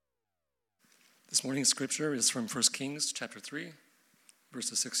This morning's scripture is from 1 Kings chapter 3,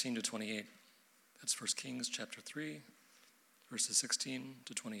 verses 16 to 28. That's 1 Kings chapter 3, verses 16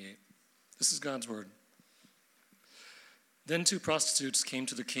 to 28. This is God's word. Then 2 prostitutes came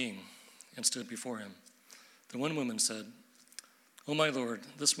to the king and stood before him. The one woman said, "O my lord,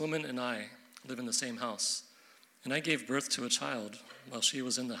 this woman and I live in the same house, and I gave birth to a child while she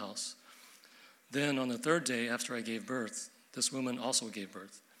was in the house. Then on the 3rd day after I gave birth, this woman also gave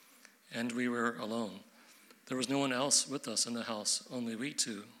birth, and we were alone. There was no one else with us in the house, only we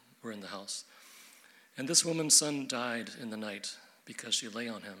 2 were in the house. And this woman's son died in the night because she lay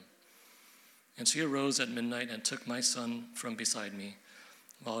on him. And she arose at midnight and took my son from beside me,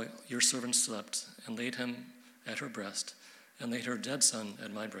 while your servant slept, and laid him at her breast, and laid her dead son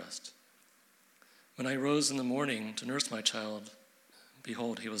at my breast. When I rose in the morning to nurse my child,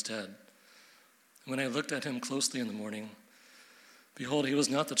 behold, he was dead. When I looked at him closely in the morning, behold, he was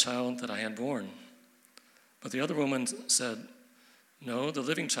not the child that I had borne. But the other woman said, No, the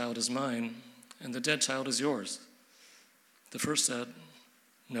living child is mine, and the dead child is yours. The first said,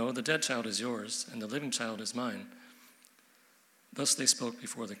 No, the dead child is yours, and the living child is mine. Thus they spoke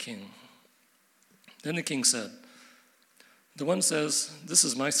before the king. Then the king said, The one says, This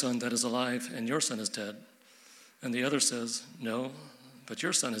is my son that is alive, and your son is dead. And the other says, No, but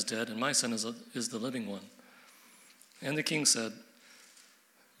your son is dead, and my son is the living one. And the king said,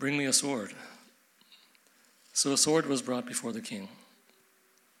 Bring me a sword. So a sword was brought before the king.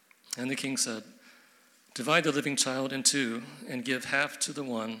 And the king said, Divide the living child in 2, and give half to the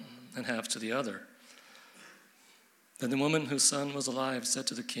one and half to the other. Then the woman whose son was alive said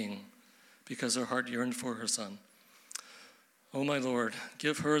to the king, because her heart yearned for her son, O my lord,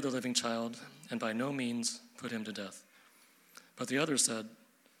 give her the living child, and by no means put him to death. But the other said,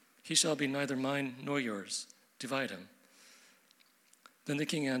 He shall be neither mine nor yours. Divide him. Then the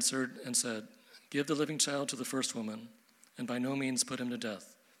king answered and said, Give the living child to the first woman, and by no means put him to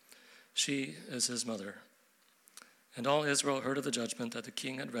death. She is his mother. And all Israel heard of the judgment that the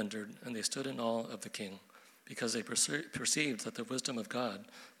king had rendered, and they stood in awe of the king, because they perceived that the wisdom of God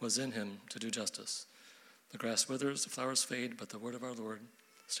was in him to do justice. The grass withers, the flowers fade, but the word of our Lord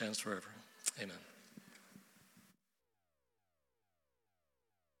stands forever. Amen.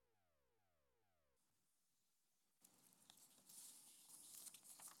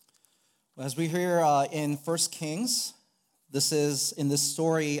 As we hear in 1 Kings, this is in this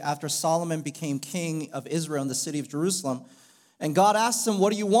story after Solomon became king of Israel in the city of Jerusalem. And God asked him,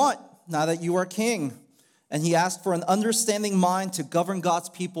 What do you want now that you are king? And he asked for an understanding mind to govern God's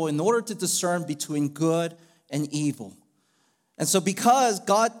people in order to discern between good and evil. And so because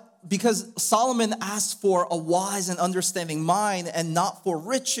Solomon asked for a wise and understanding mind and not for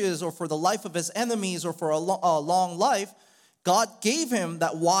riches or for the life of his enemies or for a long life, God gave him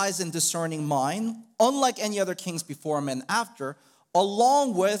that wise and discerning mind, unlike any other kings before him and after,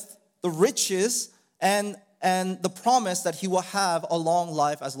 along with the riches and the promise that he will have a long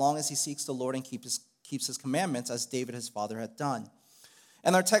life as long as he seeks the Lord and keeps his commandments, as David his father had done.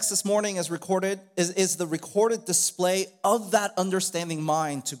 And our text this morning is the recorded display of that understanding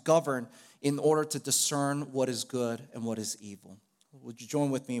mind to govern in order to discern what is good and what is evil. Would you join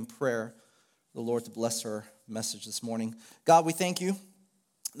with me in prayer, the Lord to bless our message this morning? God, we thank you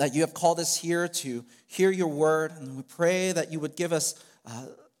that you have called us here to hear your word, and we pray that you would give us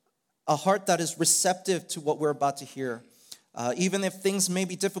a heart that is receptive to what we're about to hear. Even if things may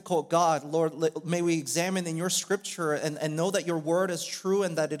be difficult, God, Lord, may we examine in your scripture and know that your word is true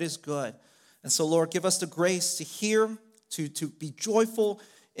and that it is good. And so, Lord, give us the grace to hear, to be joyful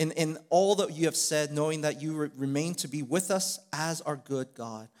in all that you have said, knowing that you remain to be with us as our good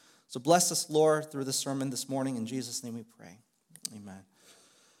God. So bless us, Lord, through the sermon this morning. In Jesus' name we pray. Amen.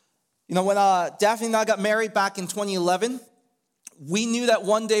 You know, when Daphne and I got married back in 2011, we knew that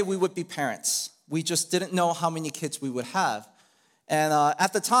one day we would be parents. We just didn't know how many kids we would have. And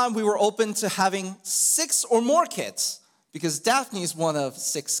at the time, we were open to having 6 or more kids because Daphne is one of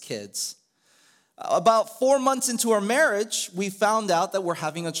 6 kids. About 4 months into our marriage, we found out that we're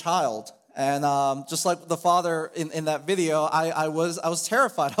having a child. And just like the father in that video, I was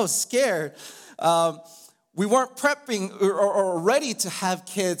terrified. I was scared. We weren't prepping or ready to have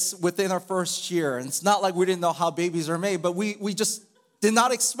kids within our first year. And it's not like we didn't know how babies are made, but we just did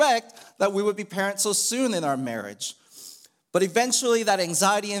not expect that we would be parents so soon in our marriage. But eventually that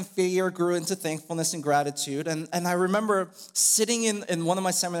anxiety and fear grew into thankfulness and gratitude. And I remember sitting in one of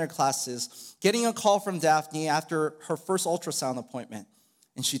my seminary classes, getting a call from Daphne after her first ultrasound appointment.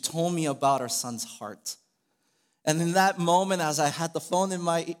 And she told me about our son's heart. And in that moment, as I had the phone in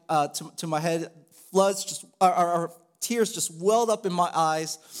my to my head, floods just our tears just welled up in my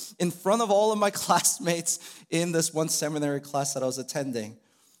eyes in front of all of my classmates in this one seminary class that I was attending.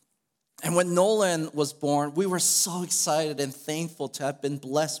 And when Nolan was born, we were so excited and thankful to have been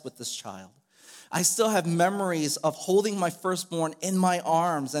blessed with this child. I still have memories of holding my firstborn in my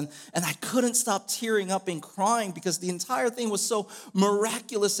arms, and I couldn't stop tearing up and crying because the entire thing was so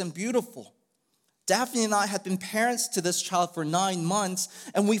miraculous and beautiful. Daphne and I had been parents to this child for 9 months,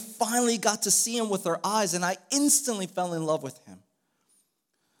 and we finally got to see him with our eyes, and I instantly fell in love with him.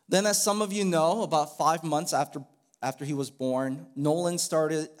 Then, as some of you know, about 5 months after he was born, Nolan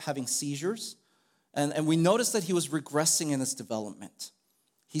started having seizures, and we noticed that he was regressing in his development.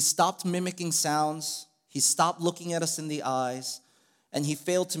 He stopped mimicking sounds, he stopped looking at us in the eyes, and he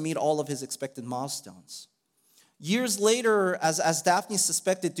failed to meet all of his expected milestones. Years later, as Daphne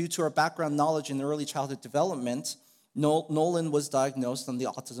suspected due to her background knowledge in early childhood development, Nolan was diagnosed on the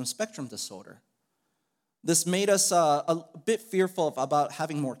autism spectrum disorder. This made us a bit fearful about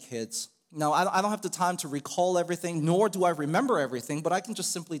having more kids. Now, I don't have the time to recall everything, nor do I remember everything, but I can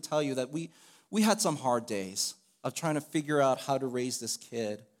just simply tell you that we had some hard days of trying to figure out how to raise this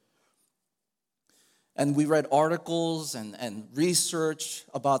kid. And we read articles and research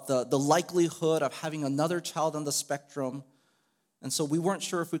about the likelihood of having another child on the spectrum. And so we weren't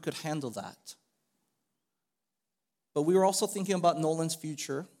sure if we could handle that. But we were also thinking about Nolan's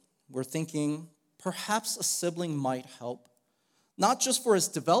future. We're thinking perhaps a sibling might help, not just for his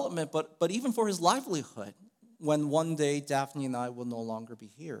development, but even for his livelihood when one day Daphne and I will no longer be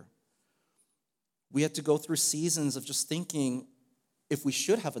here. We had to go through seasons of just thinking if we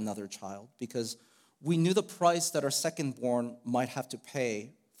should have another child because we knew the price that our secondborn might have to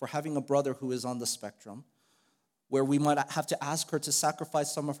pay for having a brother who is on the spectrum, where we might have to ask her to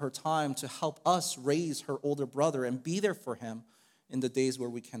sacrifice some of her time to help us raise her older brother and be there for him in the days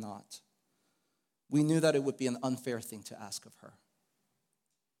where we cannot. We knew that it would be an unfair thing to ask of her.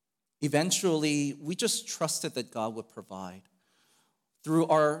 Eventually, we just trusted that God would provide. Through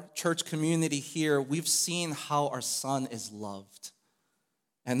our church community here, we've seen how our son is loved.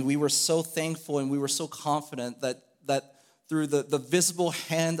 And we were so thankful and we were so confident that through the visible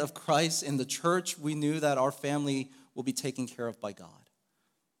hand of Christ in the church, we knew that our family will be taken care of by God.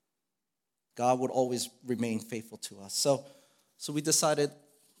 God would always remain faithful to us. So we decided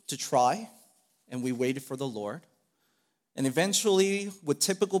to try, and we waited for the Lord. And eventually, with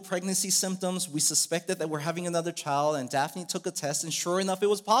typical pregnancy symptoms, we suspected that we're having another child, and Daphne took a test, and sure enough, it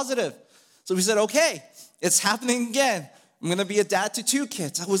was positive. So we said, okay, it's happening again. I'm going to be a dad to 2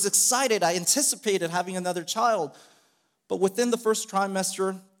 kids. I was excited. I anticipated having another child. But within the first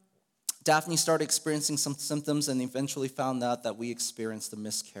trimester, Daphne started experiencing some symptoms and eventually found out that we experienced a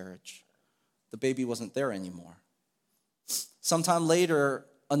miscarriage. The baby wasn't there anymore. Sometime later,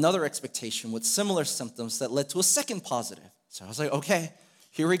 another expectation with similar symptoms that led to a second positive. So I was like, okay,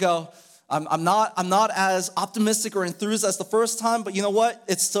 here we go. I'm not as optimistic or enthused as the first time, but you know what?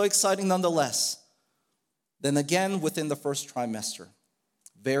 It's still exciting nonetheless. Then again, within the first trimester,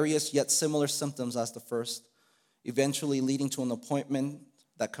 various yet similar symptoms as the first, eventually leading to an appointment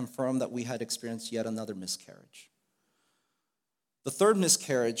that confirmed that we had experienced yet another miscarriage. The third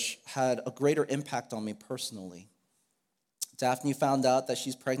miscarriage had a greater impact on me personally. Daphne found out that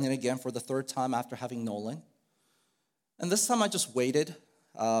she's pregnant again for the 3rd time after having Nolan. And this time I just waited.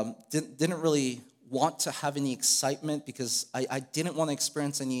 Didn't really want to have any excitement because I didn't want to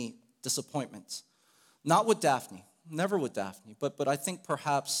experience any disappointments. Not with Daphne, never with Daphne, but I think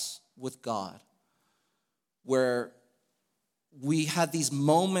perhaps with God, where we had these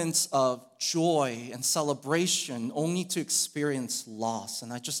moments of joy and celebration only to experience loss.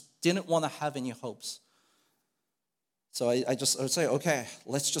 And I just didn't want to have any hopes. So I would say, okay,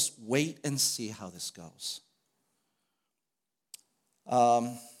 let's just wait and see how this goes.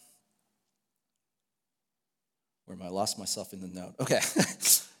 Where am I? Lost myself in the note. Okay.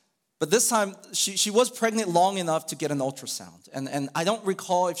 But this time, she was pregnant long enough to get an ultrasound. And I don't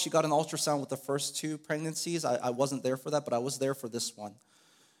recall if she got an ultrasound with the first 2 pregnancies. I wasn't there for that, but I was there for this one.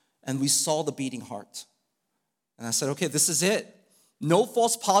 And we saw the beating heart. And I said, okay, this is it. No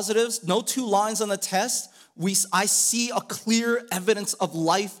false positives, no 2 lines on the test. I see a clear evidence of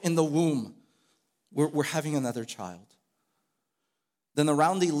life in the womb. We're having another child. Then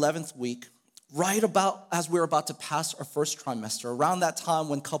around the 11th week, right about as we're about to pass our first trimester, around that time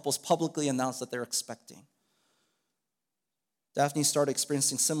when couples publicly announced that they're expecting, Daphne started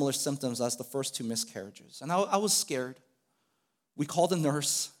experiencing similar symptoms as the first 2 miscarriages. And I was scared. We called a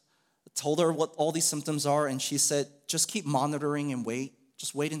nurse, told her what all these symptoms are, and she said, just keep monitoring and wait.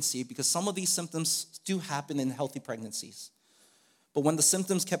 Just wait and see, because some of these symptoms do happen in healthy pregnancies. But when the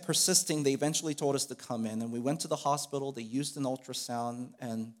symptoms kept persisting, they eventually told us to come in. And we went to the hospital. They used an ultrasound,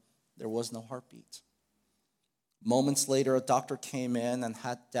 and there was no heartbeat. Moments later, a doctor came in and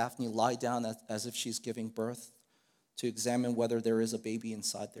had Daphne lie down as if she's giving birth to examine whether there is a baby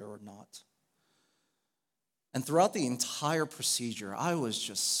inside there or not. And throughout the entire procedure, I was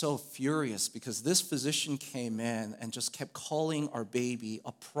just so furious because this physician came in and just kept calling our baby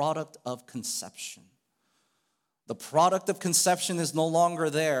a product of conception. The product of conception is no longer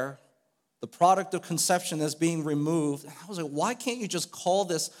there. The product of conception is being removed. And I was like, why can't you just call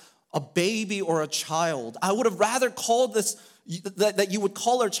this a baby or a child? I would have rather called this, that you would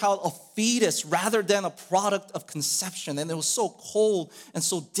call our child a fetus rather than a product of conception. And it was so cold and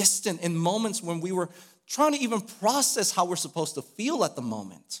so distant in moments when we were trying to even process how we're supposed to feel at the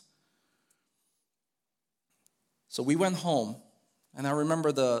moment. So we went home, and I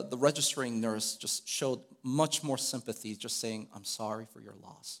remember the registering nurse just showed much more sympathy, just saying, I'm sorry for your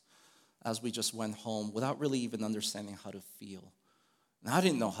loss, as we just went home without really even understanding how to feel. And I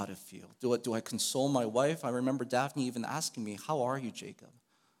didn't know how to feel. Do I console my wife? I remember Daphne even asking me, how are you, Jacob?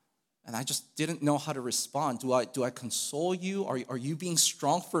 And I just didn't know how to respond. Do I console you? Are you being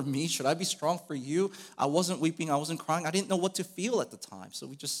strong for me? Should I be strong for you? I wasn't weeping. I wasn't crying. I didn't know what to feel at the time. So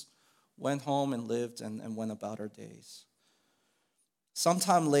we just went home and lived and went about our days.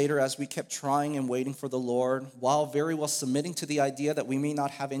 Sometime later, as we kept trying and waiting for the Lord, while very well submitting to the idea that we may not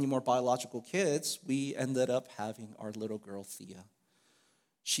have any more biological kids, we ended up having our little girl, Thea.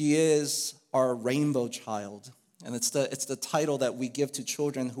 She is our rainbow child. And it's the title that we give to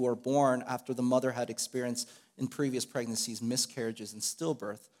children who are born after the mother had experienced in previous pregnancies, miscarriages, and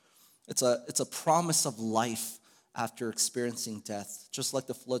stillbirth. It's a promise of life after experiencing death, just like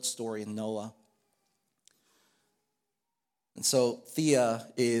the flood story in Noah. And so Thea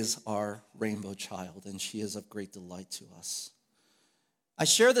is our rainbow child, and she is of great delight to us. I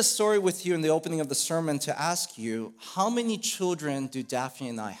share this story with you in the opening of the sermon to ask you, how many children do Daphne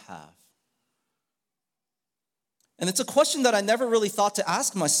and I have? And it's a question that I never really thought to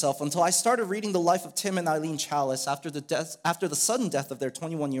ask myself until I started reading the life of Tim and Eileen Chalice after the sudden death of their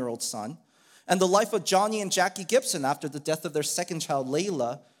 21-year-old son, and the life of Johnny and Jackie Gibson after the death of their second child,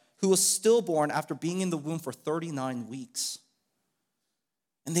 Layla, who was stillborn after being in the womb for 39 weeks.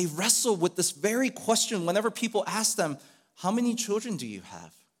 And they wrestle with this very question whenever people ask them, how many children do you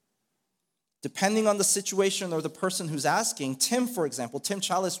have? Depending on the situation or the person who's asking, Tim, for example, Tim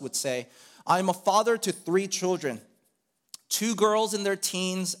Chalice would say, I'm a father to 3 children. 2 girls in their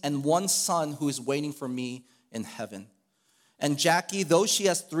teens, and 1 son who is waiting for me in heaven. And Jackie, though she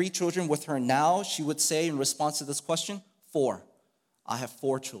has 3 children with her now, she would say in response to this question, 4. I have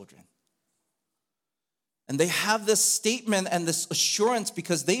 4 children. And they have this statement and this assurance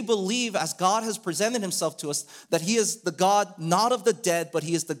because they believe, as God has presented himself to us, that he is the God not of the dead, but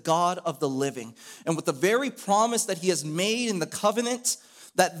he is the God of the living. And with the very promise that he has made in the covenant,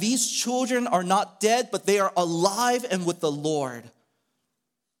 that these children are not dead, but they are alive and with the Lord.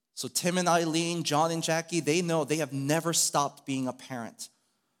 So Tim and Eileen, John and Jackie, they know they have never stopped being a parent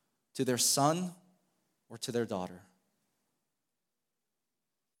to their son or to their daughter.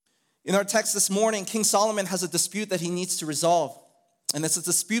 In our text this morning, King Solomon has a dispute that he needs to resolve, and it's a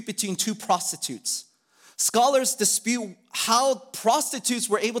dispute between 2 prostitutes. Scholars dispute how prostitutes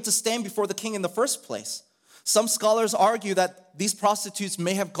were able to stand before the king in the first place. Some scholars argue that these prostitutes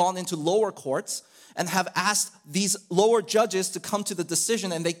may have gone into lower courts and have asked these lower judges to come to the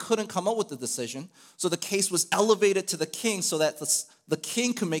decision, and they couldn't come up with the decision. So the case was elevated to the king so that the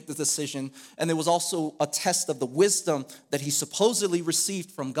king could make the decision, and it was also a test of the wisdom that he supposedly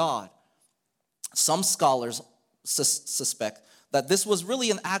received from God. Some scholars suspect that this was really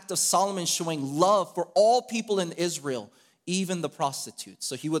an act of Solomon showing love for all people in Israel, even the prostitutes.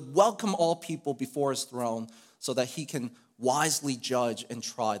 So he would welcome all people before his throne so that he can wisely judge and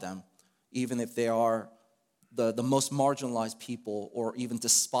try them, even if they are the most marginalized people or even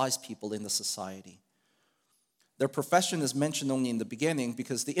despised people in the society. Their profession is mentioned only in the beginning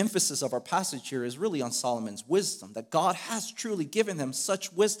because the emphasis of our passage here is really on Solomon's wisdom, that God has truly given him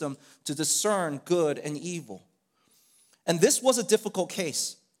such wisdom to discern good and evil. And this was a difficult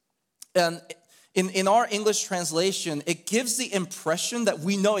case. And in our English translation, it gives the impression that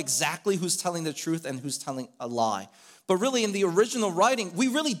we know exactly who's telling the truth and who's telling a lie. But really, in the original writing, we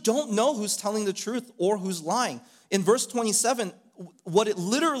really don't know who's telling the truth or who's lying. In verse 27, what it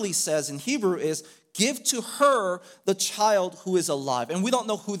literally says in Hebrew is, give to her the child who is alive. And we don't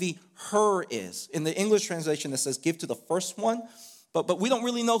know who the her is. In the English translation, it says, give to the first one. But we don't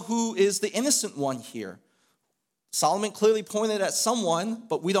really know who is the innocent one here. Solomon clearly pointed at someone,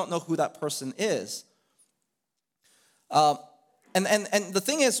 but we don't know who that person is. And the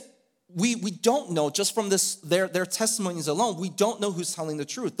thing is, we don't know, just from their testimonies alone, we don't know who's telling the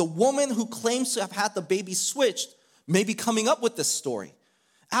truth. The woman who claims to have had the baby switched may be coming up with this story.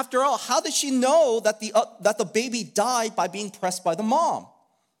 After all, how did she know that the baby died by being pressed by the mom?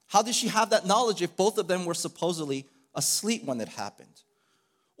 How did she have that knowledge if both of them were supposedly asleep when it happened?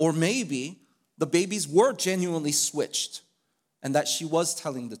 Or maybe the babies were genuinely switched and that she was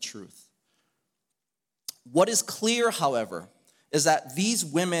telling the truth. What is clear, however, is that these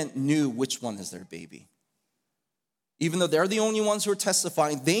women knew which one is their baby. Even though they're the only ones who are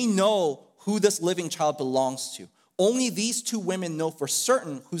testifying, they know who this living child belongs to. Only these two women know for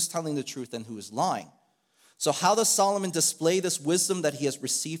certain who's telling the truth and who is lying. So how does Solomon display this wisdom that he has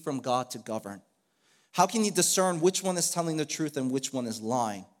received from God to govern? How can he discern which one is telling the truth and which one is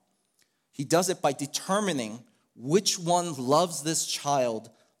lying? He does it by determining which one loves this child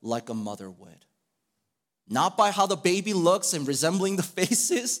like a mother would. Not by how the baby looks and resembling the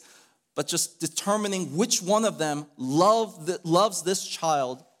faces, but just determining which one of them loves this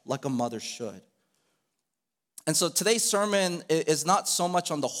child like a mother should. And so today's sermon is not so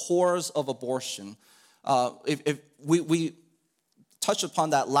much on the horrors of abortion. If we touched upon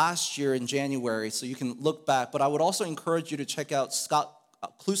that last year in January, so you can look back. But I would also encourage you to check out Scott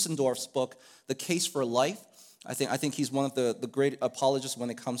Klusendorf's book, The Case for Life. I think he's one of the great apologists when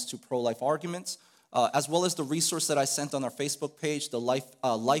it comes to pro-life arguments, as well as the resource that I sent on our Facebook page, the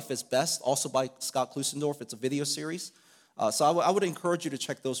Life is Best, also by Scott Klusendorf. It's a video series. So I would encourage you to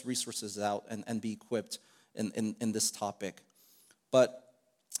check those resources out and be equipped in this topic. But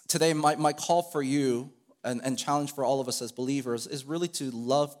today, my call for you and challenge for all of us as believers is really to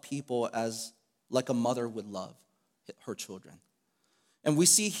love people as like a mother would love her children. And we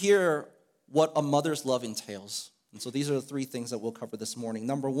see here what a mother's love entails. And so these are the three things that we'll cover this morning.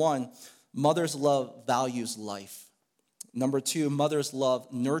 Number one, mother's love values life. Number two, mother's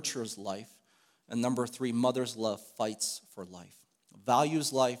love nurtures life. And number three, mother's love fights for life.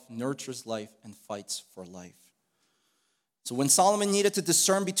 Values life, nurtures life, and fights for life. So when Solomon needed to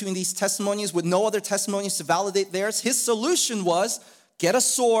discern between these testimonies with no other testimonies to validate theirs, his solution was, get a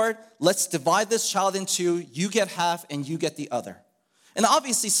sword, let's divide this child in two, you get half and you get the other. And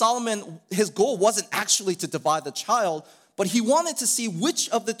obviously Solomon, his goal wasn't actually to divide the child, but he wanted to see which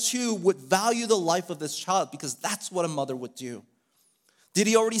of the two would value the life of this child, because that's what a mother would do. Did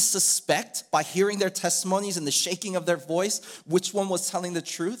he already suspect by hearing their testimonies and the shaking of their voice which one was telling the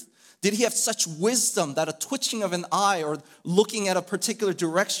truth? Did he have such wisdom that a twitching of an eye or looking at a particular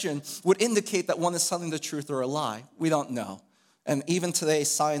direction would indicate that one is telling the truth or a lie? We don't know. And even today,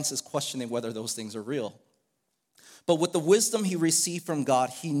 science is questioning whether those things are real. But with the wisdom he received from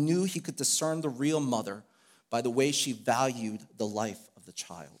God, he knew he could discern the real mother by the way she valued the life of the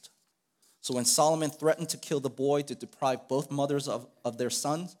child. So when Solomon threatened to kill the boy to deprive both mothers of their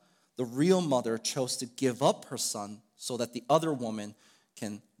sons, the real mother chose to give up her son so that the other woman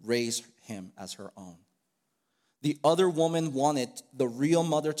can raise him as her own. The other woman wanted the real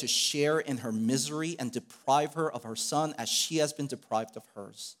mother to share in her misery and deprive her of her son as she has been deprived of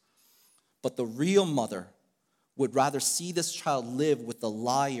hers. But the real mother would rather see this child live with the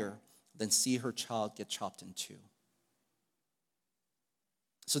liar than see her child get chopped in two.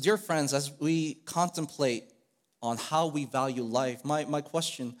 So dear friends, as we contemplate on how we value life, my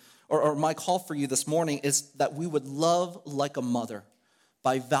question or my call for you this morning is that we would love like a mother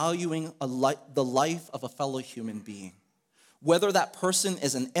by valuing the life of a fellow human being. Whether that person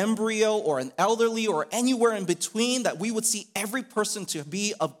is an embryo or an elderly or anywhere in between, that we would see every person to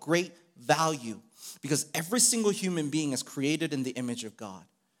be of great value, because every single human being is created in the image of God.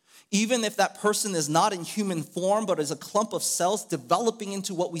 Even if that person is not in human form, but is a clump of cells developing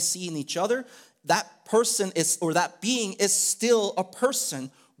into what we see in each other, that person is, or that being is still a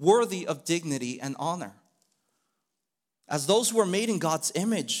person worthy of dignity and honor. As those who are made in God's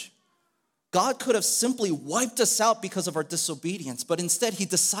image, God could have simply wiped us out because of our disobedience, but instead he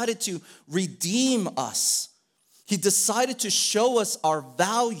decided to redeem us. He decided to show us our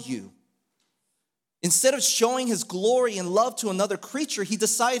value. Instead of showing his glory and love to another creature, he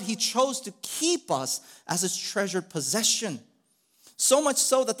chose to keep us as his treasured possession. So much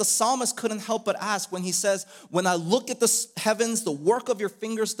so that the psalmist couldn't help but ask when he says, when I look at the heavens, the work of your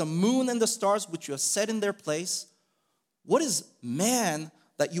fingers, the moon and the stars which you have set in their place, what is man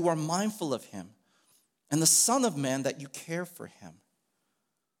that you are mindful of him, and the son of man that you care for him?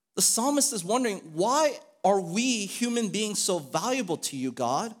 The psalmist is wondering, why are we human beings so valuable to you,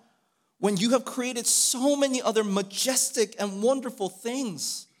 God, when you have created so many other majestic and wonderful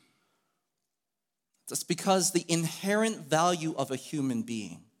things? That's because the inherent value of a human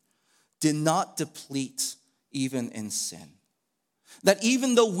being did not deplete even in sin. That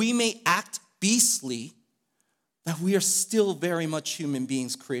even though we may act beastly, that we are still very much human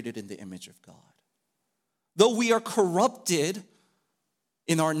beings created in the image of God. Though we are corrupted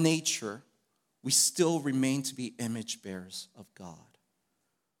in our nature, we still remain to be image bearers of God.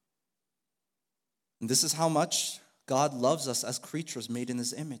 And this is how much God loves us as creatures made in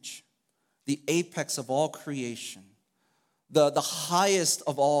his image. The apex of all creation, the highest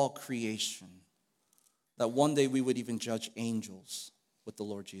of all creation, that one day we would even judge angels with the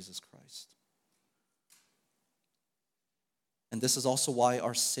Lord Jesus Christ. And this is also why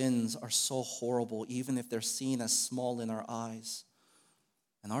our sins are so horrible, even if they're seen as small in our eyes.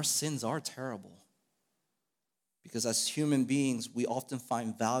 And our sins are terrible. Because as human beings, we often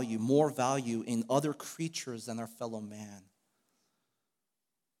find value, more value in other creatures than our fellow man.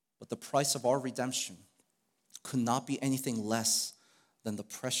 But the price of our redemption could not be anything less than the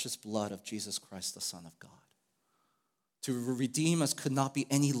precious blood of Jesus Christ, the Son of God. To redeem us could not be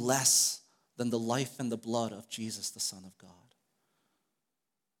any less than the life and the blood of Jesus, the Son of God.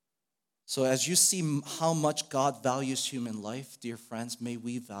 So as you see how much God values human life, dear friends, may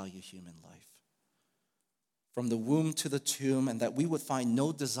we value human life. From the womb to the tomb, and that we would find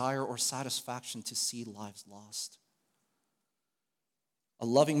no desire or satisfaction to see lives lost. A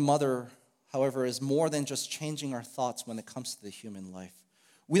loving mother, however, is more than just changing our thoughts when it comes to the human life.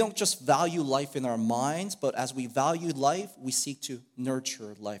 We don't just value life in our minds, but as we value life, we seek to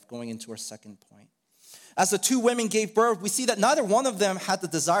nurture life, going into our second point. As the two women gave birth, we see that neither one of them had the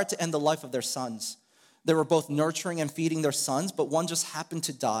desire to end the life of their sons. They were both nurturing and feeding their sons, but one just happened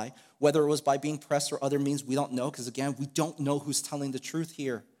to die. Whether it was by being pressed or other means, we don't know, because again, we don't know who's telling the truth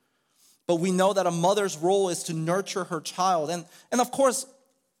here. But we know that a mother's role is to nurture her child. And of course,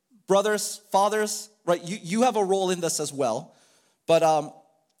 brothers, fathers, right, you have a role in this as well. But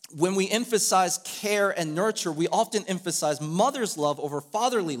when we emphasize care and nurture, we often emphasize mother's love over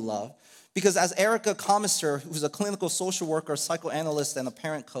fatherly love. Because as Erica Commister, who's a clinical social worker, psychoanalyst, and a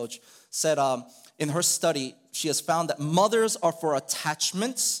parent coach, said in her study, she has found that mothers are for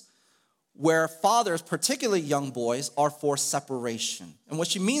attachments, where fathers, particularly young boys, are for separation. And what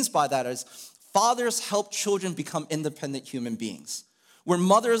she means by that is fathers help children become independent human beings. Where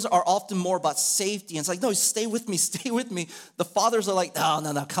mothers are often more about safety, and it's like, no, stay with me, stay with me. The fathers are like,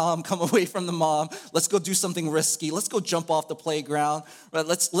 no, come away from the mom. Let's go do something risky. Let's go jump off the playground. Right?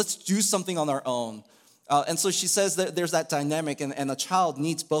 Let's do something on our own. And so she says that there's that dynamic, and a child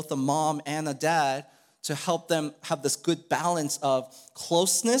needs both a mom and a dad to help them have this good balance of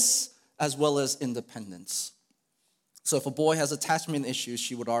closeness as well as independence. So if a boy has attachment issues,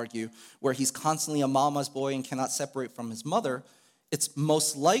 she would argue, where he's constantly a mama's boy and cannot separate from his mother, it's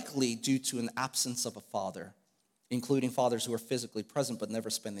most likely due to an absence of a father, including fathers who are physically present but never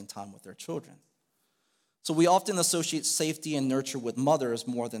spending time with their children. So we often associate safety and nurture with mothers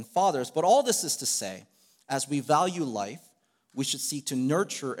more than fathers, but all this is to say, as we value life, we should seek to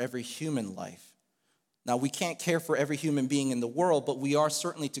nurture every human life. Now, we can't care for every human being in the world, but we are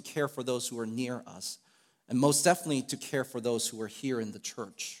certainly to care for those who are near us, and most definitely to care for those who are here in the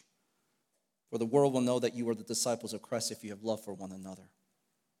church. For the world will know that you are the disciples of Christ if you have love for one another.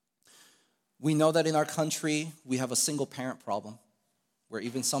 We know that in our country, we have a single parent problem, where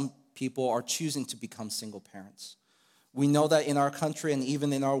even some people are choosing to become single parents. We know that in our country and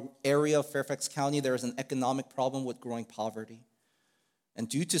even in our area of Fairfax County, there is an economic problem with growing poverty. And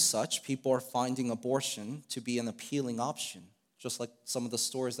due to such, people are finding abortion to be an appealing option, just like some of the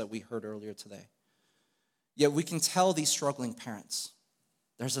stories that we heard earlier today. Yet we can tell these struggling parents,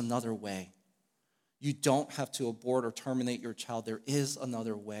 there's another way. You don't have to abort or terminate your child. There is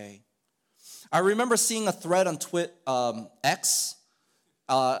another way. I remember seeing a thread on X,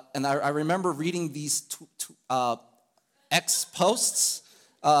 and I remember reading these X posts,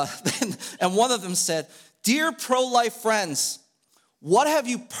 and one of them said, "Dear pro-life friends, what have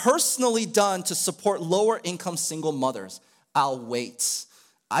you personally done to support lower-income single mothers?" I'll wait.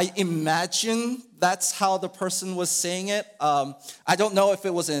 I imagine that's how the person was saying it. I don't know if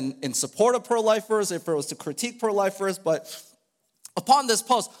it was in support of pro-lifers, if it was to critique pro-lifers, but upon this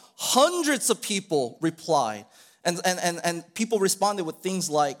post, hundreds of people replied. And people responded with things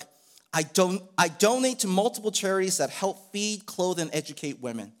like, I donate to multiple charities that help feed, clothe, and educate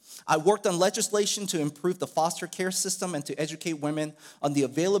women. I worked on legislation to improve the foster care system and to educate women on the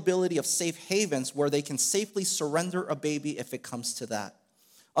availability of safe havens where they can safely surrender a baby if it comes to that.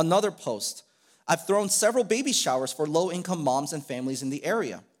 Another post, I've thrown several baby showers for low-income moms and families in the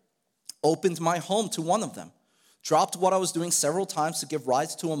area. Opened my home to one of them. Dropped what I was doing several times to give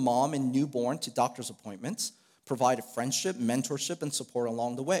rides to a mom and newborn to doctor's appointments. Provided friendship, mentorship, and support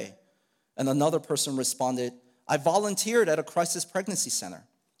along the way. And another person responded, I volunteered at a crisis pregnancy center.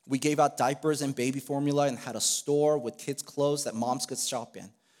 We gave out diapers and baby formula and had a store with kids' clothes that moms could shop in.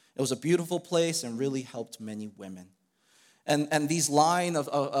 It was a beautiful place and really helped many women. And these line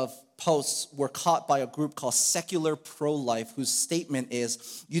of posts were caught by a group called Secular Pro-Life, whose statement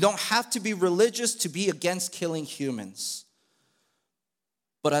is, you don't have to be religious to be against killing humans.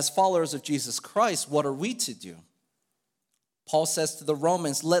 But as followers of Jesus Christ, what are we to do? Paul says to the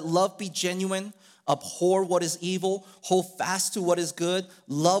Romans, let love be genuine, abhor what is evil, hold fast to what is good,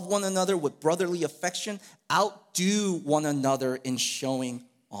 love one another with brotherly affection, outdo one another in showing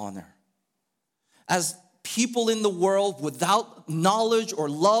honor. As people in the world without knowledge or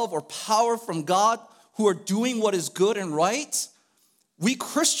love or power from God who are doing what is good and right, we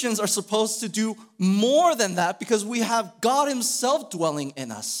Christians are supposed to do more than that because we have God himself dwelling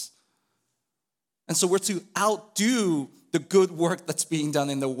in us. And so we're to outdo the good work that's being done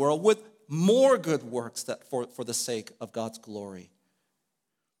in the world with more good works that for the sake of God's glory.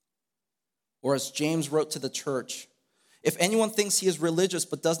 Or as James wrote to the church, if anyone thinks he is religious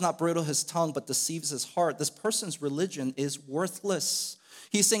but does not bridle his tongue but deceives his heart, this person's religion is worthless.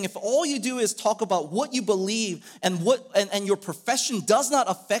 He's saying if all you do is talk about what you believe and your profession does not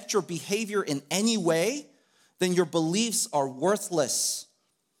affect your behavior in any way, then your beliefs are worthless.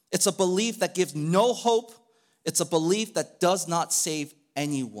 It's a belief that gives no hope. It's a belief that does not save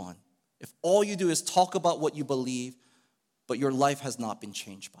anyone. If all you do is talk about what you believe, but your life has not been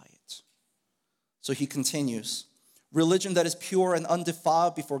changed by it. So he continues, religion that is pure and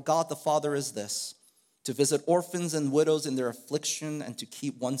undefiled before God the Father is this, to visit orphans and widows in their affliction and to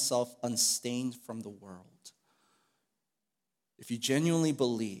keep oneself unstained from the world. If you genuinely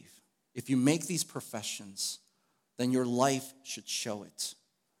believe, if you make these professions, then your life should show it.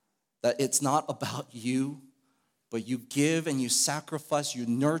 That it's not about you, but you give and you sacrifice, you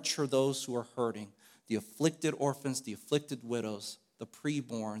nurture those who are hurting, the afflicted orphans, the afflicted widows, the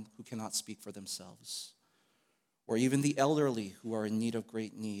preborn who cannot speak for themselves, or even the elderly who are in need of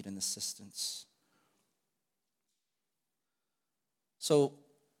great need and assistance. So,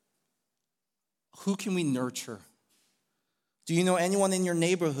 who can we nurture? Do you know anyone in your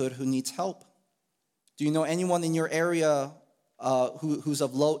neighborhood who needs help? Do you know anyone in your area who's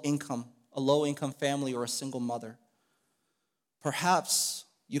of low income, a low-income family or a single mother? Perhaps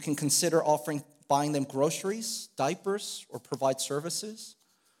you can consider buying them groceries, diapers, or provide services.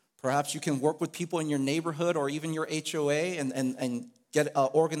 Perhaps you can work with people in your neighborhood or even your HOA and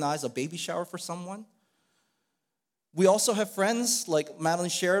organize a baby shower for someone. We also have friends, like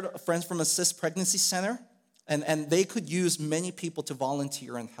Madeline shared, friends from Assist Pregnancy Center, and they could use many people to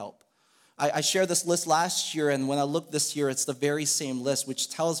volunteer and help. I shared this list last year, and when I looked this year, it's the very same list,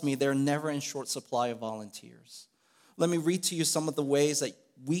 which tells me they're never in short supply of volunteers. Let me read to you some of the ways that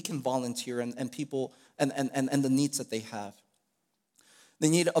we can volunteer and people and the needs that they have. They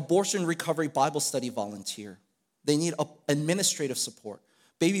need abortion recovery Bible study volunteer. They need administrative support,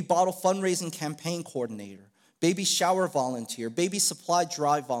 baby bottle fundraising campaign coordinator, baby shower volunteer, baby supply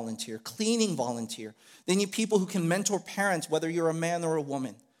drive volunteer, cleaning volunteer. They need people who can mentor parents, whether you're a man or a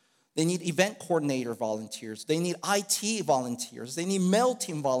woman. They need event coordinator volunteers. They need IT volunteers. They need mail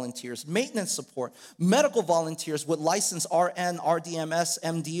team volunteers, maintenance support, medical volunteers with license RN, RDMS,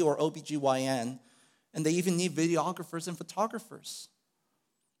 MD, or OBGYN. And they even need videographers and photographers.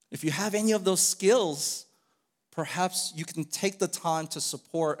 If you have any of those skills, perhaps you can take the time to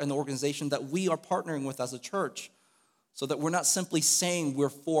support an organization that we are partnering with as a church so that we're not simply saying we're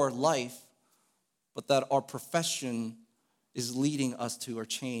for life, but that our profession is leading us to a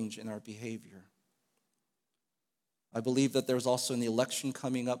change in our behavior. I believe that there's also an election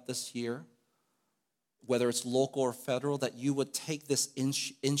coming up this year, whether it's local or federal, that you would take this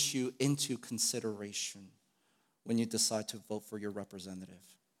issue into consideration when you decide to vote for your representative.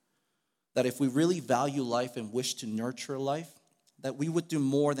 That if we really value life and wish to nurture life, that we would do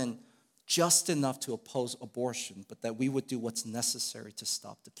more than just enough to oppose abortion, but that we would do what's necessary to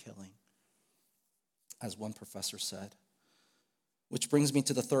stop the killing, as one professor said. Which brings me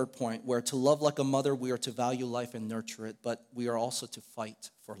to the third point, where to love like a mother, we are to value life and nurture it, but we are also to fight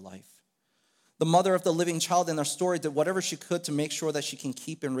for life. The mother of the living child in our story did whatever she could to make sure that she can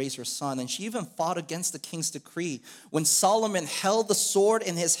keep and raise her son, and she even fought against the king's decree when Solomon held the sword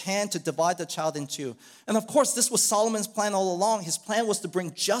in his hand to divide the child in two. And of course, this was Solomon's plan all along. His plan was to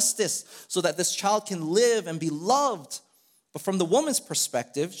bring justice so that this child can live and be loved. But from the woman's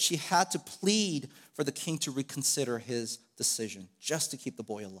perspective, she had to plead for the king to reconsider his decision, just to keep the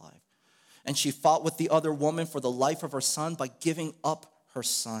boy alive. And she fought with the other woman for the life of her son by giving up her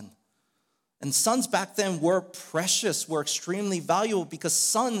son. And sons back then were precious, were extremely valuable because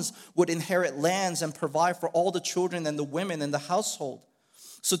sons would inherit lands and provide for all the children and the women in the household.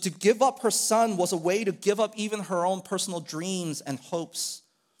 So to give up her son was a way to give up even her own personal dreams and hopes.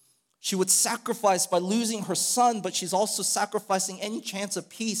 She would sacrifice by losing her son, but she's also sacrificing any chance of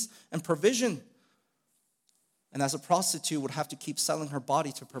peace and provision. And as a prostitute, would have to keep selling her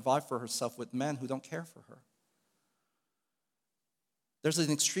body to provide for herself with men who don't care for her. There's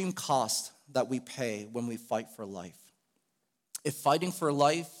an extreme cost that we pay when we fight for life. If fighting for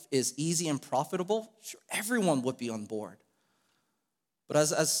life is easy and profitable, sure, everyone would be on board. But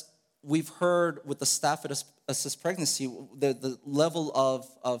as we've heard with the staff at assist pregnancy, the level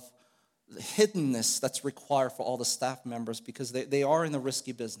of hiddenness that's required for all the staff members because they are in a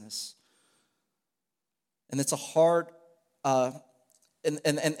risky business. And it's a hard, and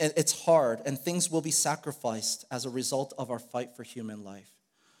it's hard, and things will be sacrificed as a result of our fight for human life.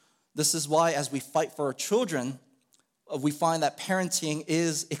 This is why as we fight for our children, we find that parenting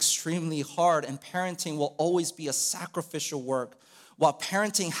is extremely hard, and parenting will always be a sacrificial work, while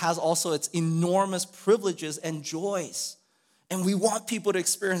parenting has also its enormous privileges and joys. And we want people to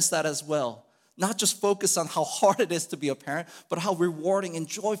experience that as well. Not just focus on how hard it is to be a parent, but how rewarding and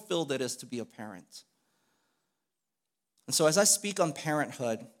joy-filled it is to be a parent. And so as I speak on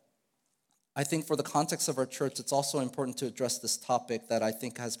parenthood, I think for the context of our church, it's also important to address this topic that I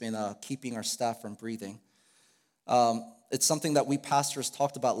think has been keeping our staff from breathing. It's something that we pastors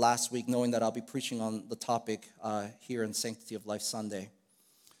talked about last week, knowing that I'll be preaching on the topic here in Sanctity of Life Sunday.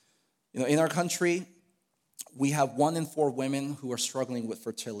 In our country, we have 1 in 4 women who are struggling with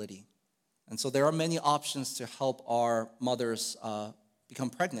fertility. And so there are many options to help our mothers become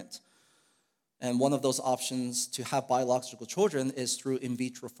pregnant. And one of those options to have biological children is through in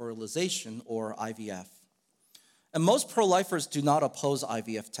vitro fertilization, or IVF. And most pro-lifers do not oppose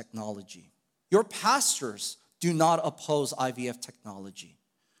IVF technology. Your pastors do not oppose IVF technology.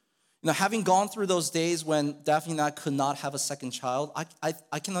 Having gone through those days when Daphne and I could not have a second child,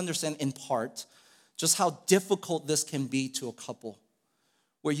 I can understand in part just how difficult this can be to a couple,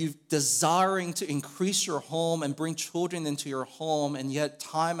 where you're desiring to increase your home and bring children into your home, and yet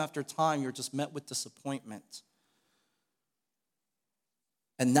time after time you're just met with disappointment.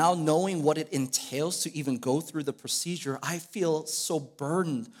 And now knowing what it entails to even go through the procedure, I feel so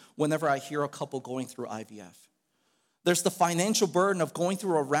burdened whenever I hear a couple going through IVF. There's the financial burden of going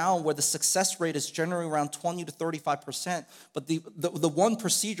through a round where the success rate is generally around 20 to 35%, but the one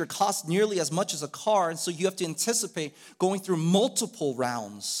procedure costs nearly as much as a car, and so you have to anticipate going through multiple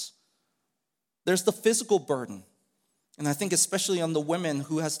rounds. There's the physical burden, and I think especially on the women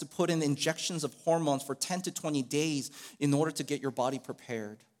who has to put in injections of hormones for 10 to 20 days in order to get your body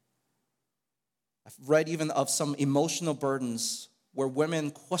prepared. I've read even of some emotional burdens where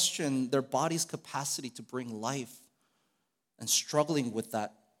women question their body's capacity to bring life, and struggling with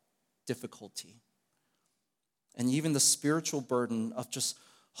that difficulty. And even the spiritual burden of just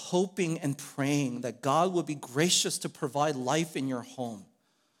hoping and praying that God will be gracious to provide life in your home.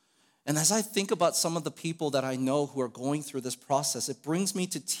 And as I think about some of the people that I know who are going through this process, it brings me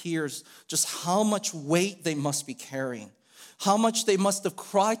to tears just how much weight they must be carrying, how much they must have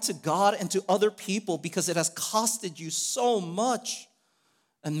cried to God and to other people because it has costed you so much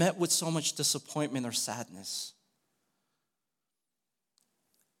and met with so much disappointment or sadness.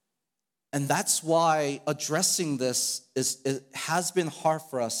 And that's why addressing this has been hard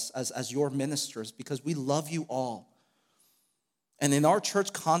for us as your ministers, because we love you all. And in our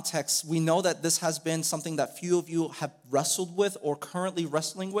church context, we know that this has been something that few of you have wrestled with or currently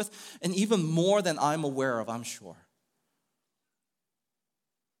wrestling with, and even more than I'm aware of, I'm sure.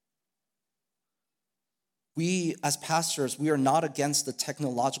 We, as pastors, we are not against the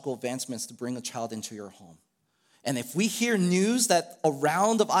technological advancements to bring a child into your home. And if we hear news that a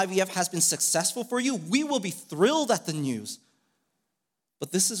round of IVF has been successful for you, we will be thrilled at the news.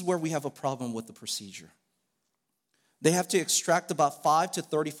 But this is where we have a problem with the procedure. They have to extract about 5 to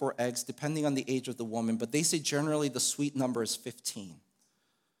 34 eggs, depending on the age of the woman, but they say generally the sweet number is 15.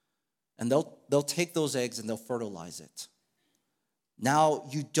 And they'll take those eggs and they'll fertilize it. Now,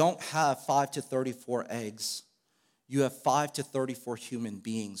 you don't have 5 to 34 eggs. You have 5 to 34 human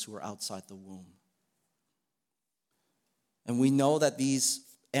beings who are outside the womb. And we know that these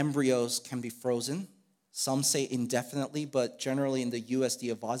embryos can be frozen. Some say indefinitely, but generally in the US,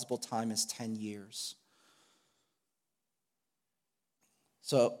 the advisable time is 10 years.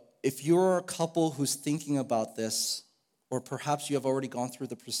 So if you're a couple who's thinking about this, or perhaps you have already gone through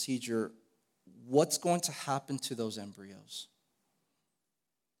the procedure, what's going to happen to those embryos?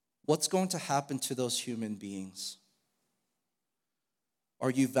 What's going to happen to those human beings? Are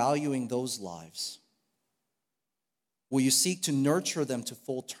you valuing those lives? Will you seek to nurture them to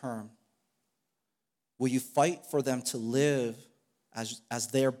full term? Will you fight for them to live as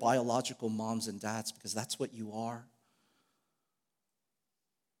their biological moms and dads? Because that's what you are.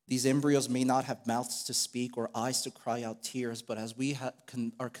 These embryos may not have mouths to speak or eyes to cry out tears, but as we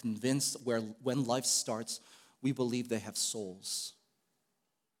are convinced when life starts, we believe they have souls.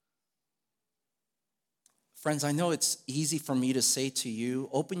 Friends, I know it's easy for me to say to you,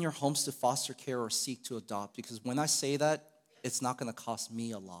 open your homes to foster care or seek to adopt, because when I say that, it's not going to cost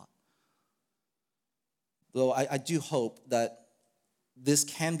me a lot. Though I do hope that this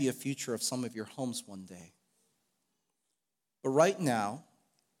can be a future of some of your homes one day. But right now,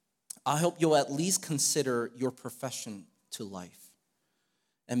 I hope you'll at least consider your profession to life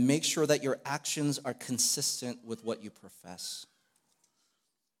and make sure that your actions are consistent with what you profess.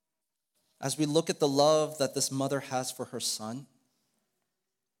 As we look at the love that this mother has for her son,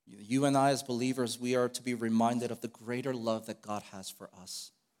 you and I as believers, we are to be reminded of the greater love that God has for us.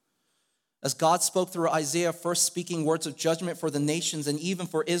 As God spoke through Isaiah, first speaking words of judgment for the nations and even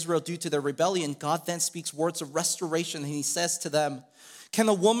for Israel due to their rebellion, God then speaks words of restoration, and he says to them, can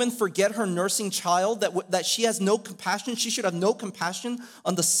a woman forget her nursing child, that she has no compassion? She should have no compassion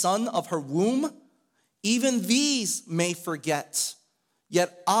on the son of her womb? Even these may forget,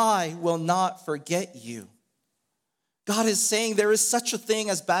 yet I will not forget you. God is saying there is such a thing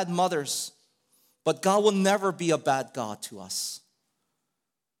as bad mothers, but God will never be a bad God to us.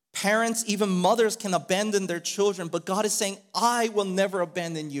 Parents, even mothers, can abandon their children, but God is saying, I will never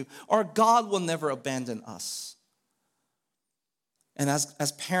abandon you. Our God will never abandon us. And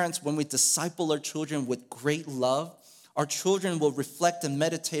as parents, when we disciple our children with great love, our children will reflect and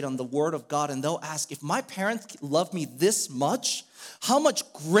meditate on the word of God, and they'll ask, if my parents love me this much, how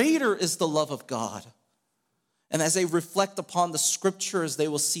much greater is the love of God? And as they reflect upon the scriptures, they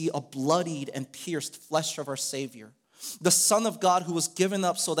will see a bloodied and pierced flesh of our Savior, the Son of God who was given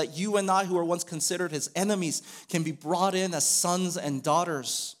up so that you and I, who were once considered his enemies, can be brought in as sons and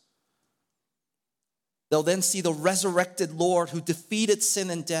daughters. They'll then see the resurrected Lord who defeated sin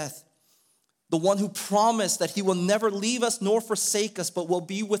and death, the one who promised that he will never leave us nor forsake us, but will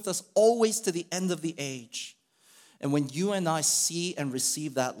be with us always to the end of the age. And when you and I see and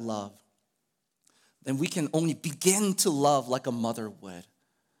receive that love, then we can only begin to love like a mother would,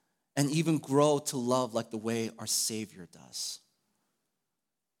 and even grow to love like the way our Savior does.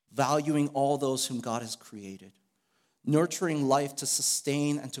 Valuing all those whom God has created, nurturing life to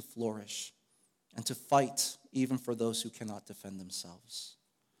sustain and to flourish, and to fight even for those who cannot defend themselves.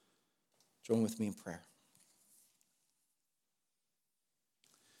 Join with me in prayer.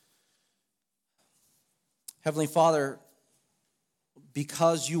 Heavenly Father,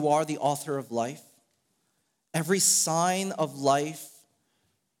 because you are the author of life, every sign of life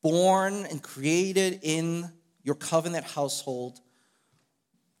born and created in your covenant household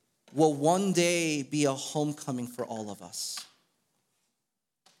will one day be a homecoming for all of us.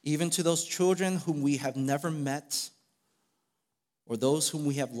 Even to those children whom we have never met or those whom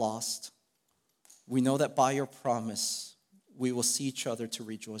we have lost, we know that by your promise, we will see each other to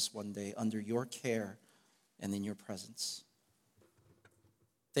rejoice one day under your care and in your presence.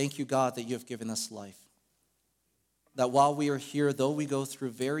 Thank you, God, that you have given us life. That while we are here, though we go through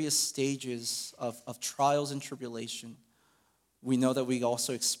various stages of trials and tribulation, we know that we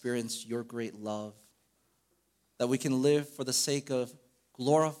also experience your great love, that we can live for the sake of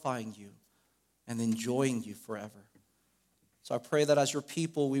glorifying you and enjoying you forever. So I pray that as your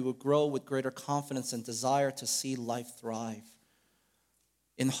people, we would grow with greater confidence and desire to see life thrive,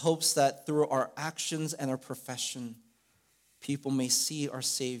 in hopes that through our actions and our profession, people may see our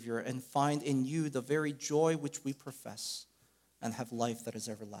Savior and find in you the very joy which we profess and have life that is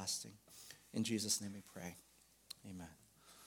everlasting. In Jesus' name we pray. Amen.